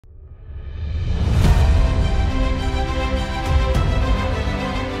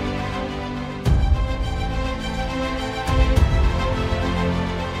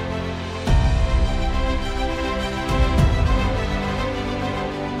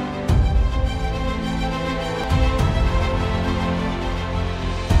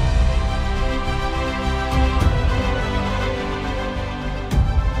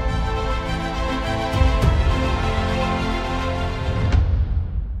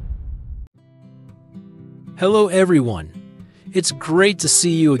Hello everyone! It's great to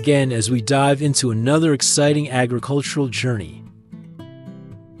see you again as we dive into another exciting agricultural journey.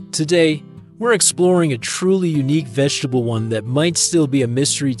 Today, we're exploring a truly unique vegetable one that might still be a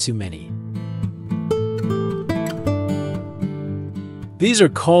mystery to many. These are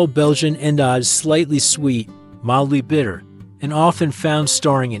called Belgian Endives, slightly sweet, mildly bitter, and often found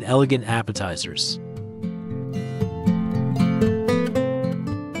starring in elegant appetizers.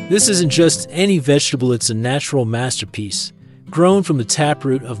 This isn't just any vegetable, it's a natural masterpiece, grown from the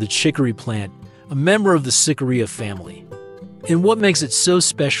taproot of the chicory plant, a member of the Chicory family. And what makes it so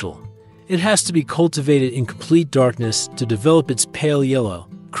special? It has to be cultivated in complete darkness to develop its pale yellow,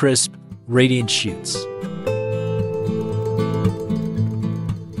 crisp, radiant shoots.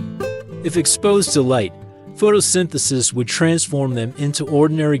 If exposed to light, photosynthesis would transform them into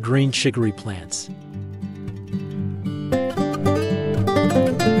ordinary green chicory plants.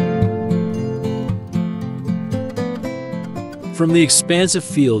 From the expansive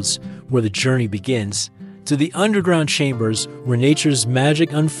fields where the journey begins, to the underground chambers where nature's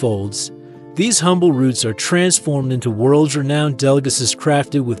magic unfolds, these humble roots are transformed into world-renowned delicacies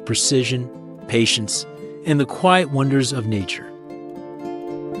crafted with precision, patience, and the quiet wonders of nature.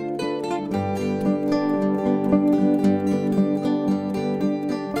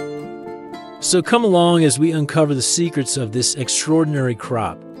 So come along as we uncover the secrets of this extraordinary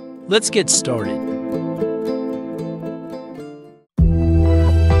crop. Let's get started.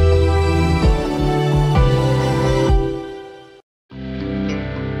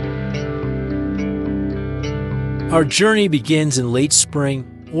 Our journey begins in late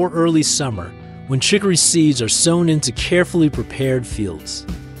spring or early summer, when chicory seeds are sown into carefully prepared fields.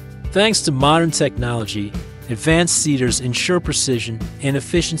 Thanks to modern technology, advanced seeders ensure precision and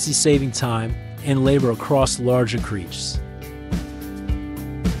efficiency, saving time and labor across larger creeks.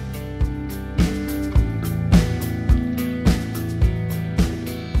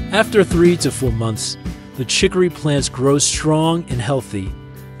 After 3 to 4 months, the chicory plants grow strong and healthy,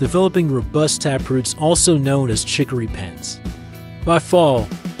 developing robust taproots also known as chicory pens. By fall,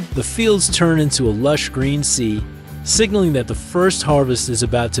 the fields turn into a lush green sea, signaling that the first harvest is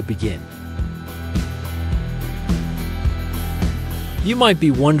about to begin. You might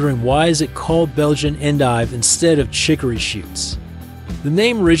be wondering, why is it called Belgian Endive instead of chicory shoots? The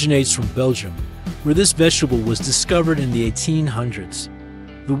name originates from Belgium, where this vegetable was discovered in the 1800s.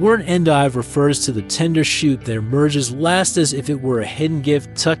 The word endive refers to the tender shoot that emerges last, as if it were a hidden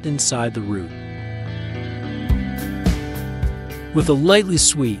gift tucked inside the root. With a lightly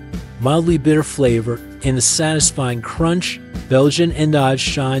sweet, mildly bitter flavor and a satisfying crunch, Belgian Endive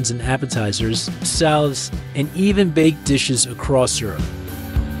shines in appetizers, salads, and even baked dishes across Europe.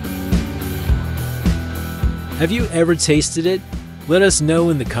 Have you ever tasted it? Let us know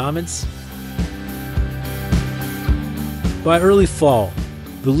in the comments. By early fall,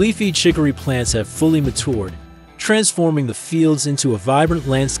 the leafy chicory plants have fully matured, transforming the fields into a vibrant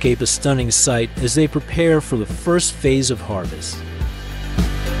landscape, a stunning sight as they prepare for the first phase of harvest.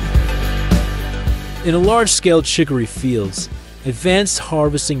 In large-scale chicory fields, advanced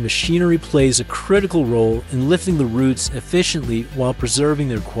harvesting machinery plays a critical role in lifting the roots efficiently while preserving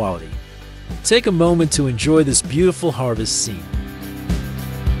their quality. Take a moment to enjoy this beautiful harvest scene.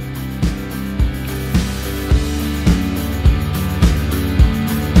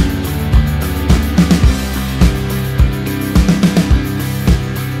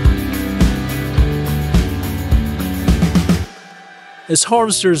 As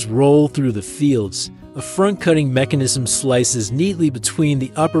harvesters roll through the fields, a front-cutting mechanism slices neatly between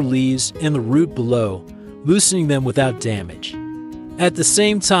the upper leaves and the root below, loosening them without damage. At the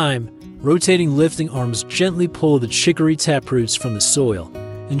same time, rotating lifting arms gently pull the chicory taproots from the soil,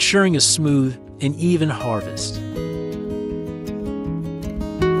 ensuring a smooth and even harvest.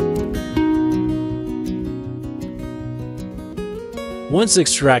 Once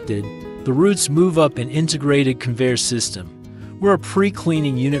extracted, the roots move up an integrated conveyor system, where a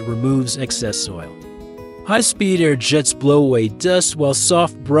pre-cleaning unit removes excess soil. High-speed air jets blow away dust, while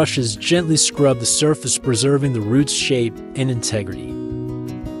soft brushes gently scrub the surface, preserving the root's shape and integrity.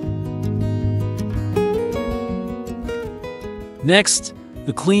 Next,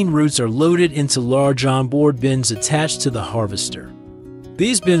 the clean roots are loaded into large onboard bins attached to the harvester.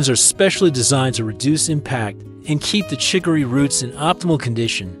 These bins are specially designed to reduce impact and keep the chicory roots in optimal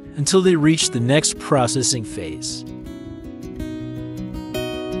condition until they reach the next processing phase.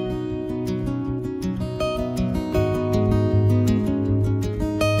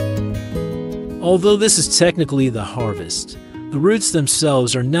 Although this is technically the harvest, the roots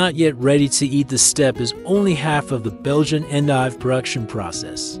themselves are not yet ready to eat. This step is only half of the Belgian Endive production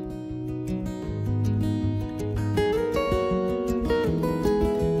process.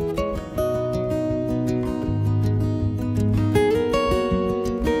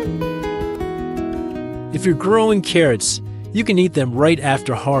 If you're growing carrots, you can eat them right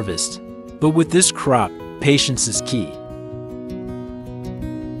after harvest. But with this crop, patience is key.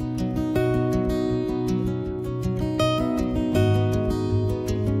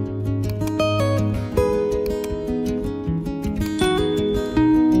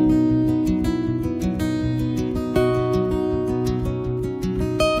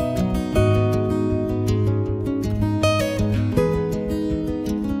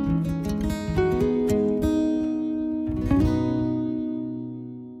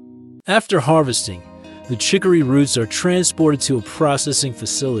 After harvesting, the chicory roots are transported to a processing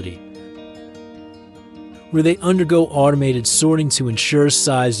facility where they undergo automated sorting to ensure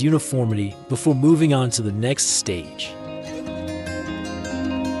size uniformity before moving on to the next stage.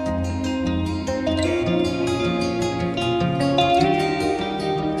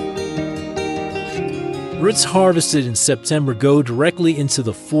 Roots harvested in September go directly into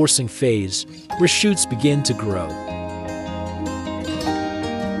the forcing phase, where shoots begin to grow.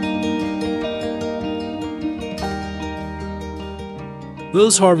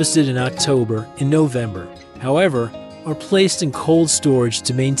 Those harvested in October and November, however, are placed in cold storage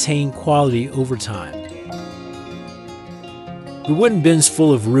to maintain quality over time. The wooden bins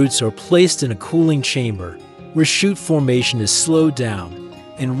full of roots are placed in a cooling chamber where shoot formation is slowed down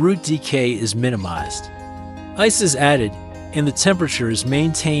and root decay is minimized. Ice is added and the temperature is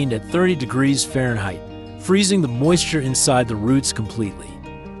maintained at 30 degrees Fahrenheit, freezing the moisture inside the roots completely.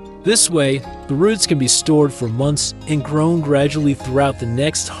 This way, the roots can be stored for months and grown gradually throughout the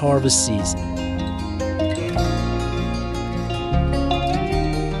next harvest season.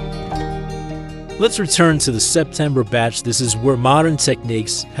 Let's return to the September batch. This is where modern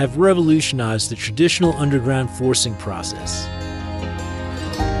techniques have revolutionized the traditional underground forcing process.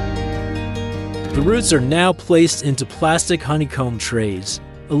 The roots are now placed into plastic honeycomb trays,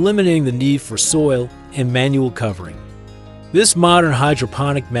 eliminating the need for soil and manual covering. This modern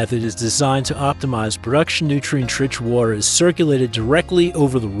hydroponic method is designed to optimize production. Nutrient-rich water is circulated directly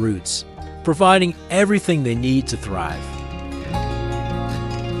over the roots, providing everything they need to thrive.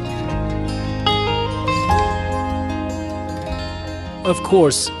 Of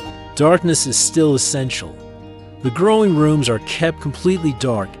course, darkness is still essential. The growing rooms are kept completely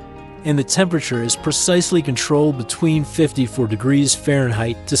dark, and the temperature is precisely controlled between 54 degrees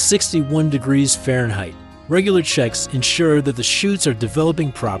Fahrenheit to 61 degrees Fahrenheit. Regular checks ensure that the shoots are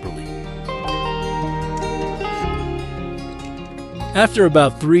developing properly. After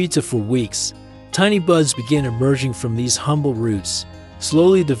about 3 to 4 weeks, tiny buds begin emerging from these humble roots,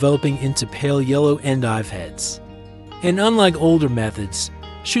 slowly developing into pale yellow endive heads. And unlike older methods,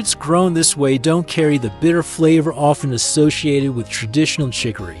 shoots grown this way don't carry the bitter flavor often associated with traditional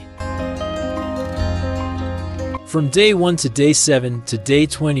chicory. From day 1 to day 7 to day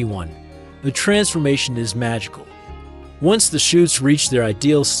 21, the transformation is magical. Once the shoots reach their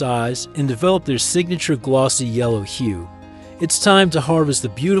ideal size and develop their signature glossy yellow hue, it's time to harvest the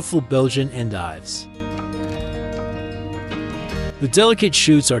beautiful Belgian endives. The delicate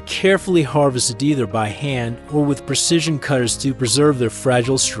shoots are carefully harvested either by hand or with precision cutters to preserve their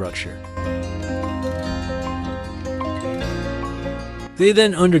fragile structure. They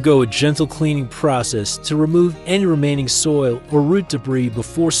then undergo a gentle cleaning process to remove any remaining soil or root debris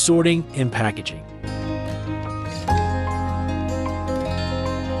before sorting and packaging.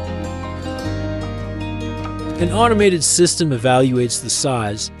 An automated system evaluates the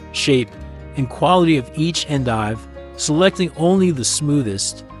size, shape, and quality of each endive, selecting only the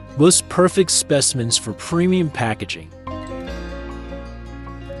smoothest, most perfect specimens for premium packaging.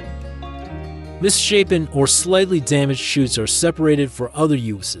 Misshapen or slightly damaged shoots are separated for other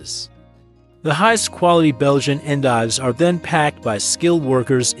uses. The highest quality Belgian endives are then packed by skilled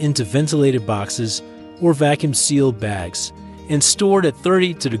workers into ventilated boxes or vacuum-sealed bags and stored at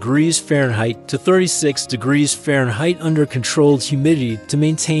 30 degrees Fahrenheit to 36 degrees Fahrenheit under controlled humidity to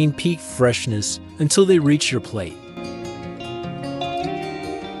maintain peak freshness until they reach your plate.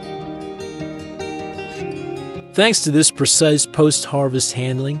 Thanks to this precise post-harvest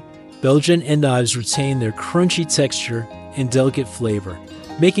handling, Belgian endives retain their crunchy texture and delicate flavor,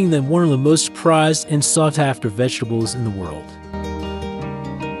 making them one of the most prized and sought-after vegetables in the world.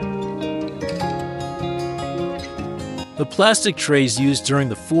 The plastic trays used during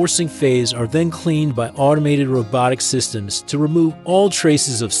the forcing phase are then cleaned by automated robotic systems to remove all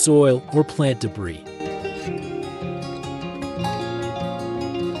traces of soil or plant debris.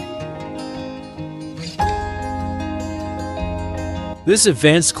 This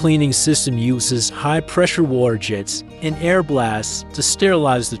advanced cleaning system uses high-pressure water jets and air blasts to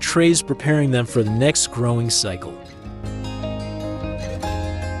sterilize the trays, preparing them for the next growing cycle.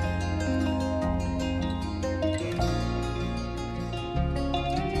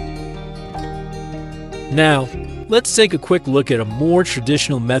 Now, let's take a quick look at a more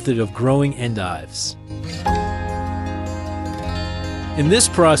traditional method of growing endives. In this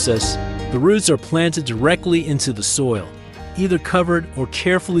process, the roots are planted directly into the soil, either covered or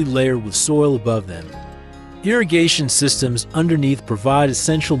carefully layered with soil above them. Irrigation systems underneath provide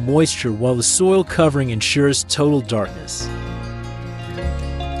essential moisture while the soil covering ensures total darkness.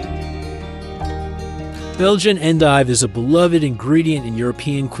 Belgian endive is a beloved ingredient in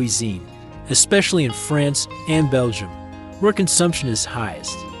European cuisine, especially in France and Belgium, where consumption is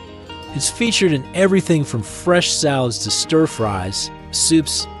highest. It's featured in everything from fresh salads to stir-fries,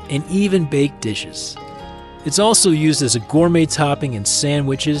 soups, and even baked dishes. It's also used as a gourmet topping in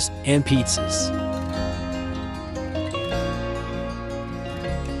sandwiches and pizzas.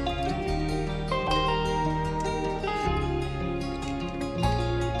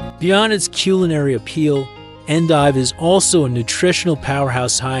 Beyond its culinary appeal, endive is also a nutritional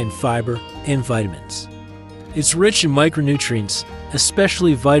powerhouse high in fiber and vitamins. It's rich in micronutrients,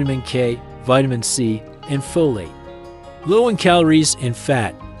 especially vitamin K, vitamin C, and folate. Low in calories and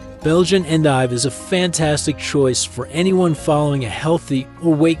fat, Belgian endive is a fantastic choice for anyone following a healthy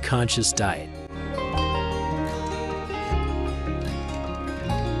or weight-conscious diet.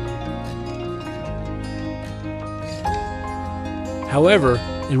 However,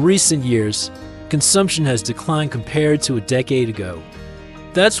 in recent years, consumption has declined compared to a decade ago.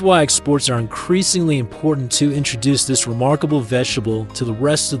 That's why exports are increasingly important to introduce this remarkable vegetable to the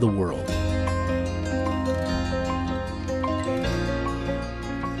rest of the world.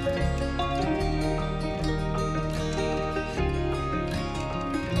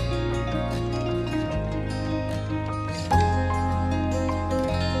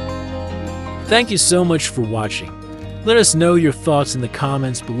 Thank you so much for watching. Let us know your thoughts in the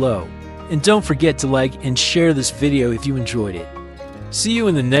comments below. And don't forget to like and share this video if you enjoyed it. See you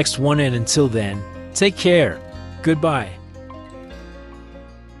in the next one, and until then, take care. Goodbye.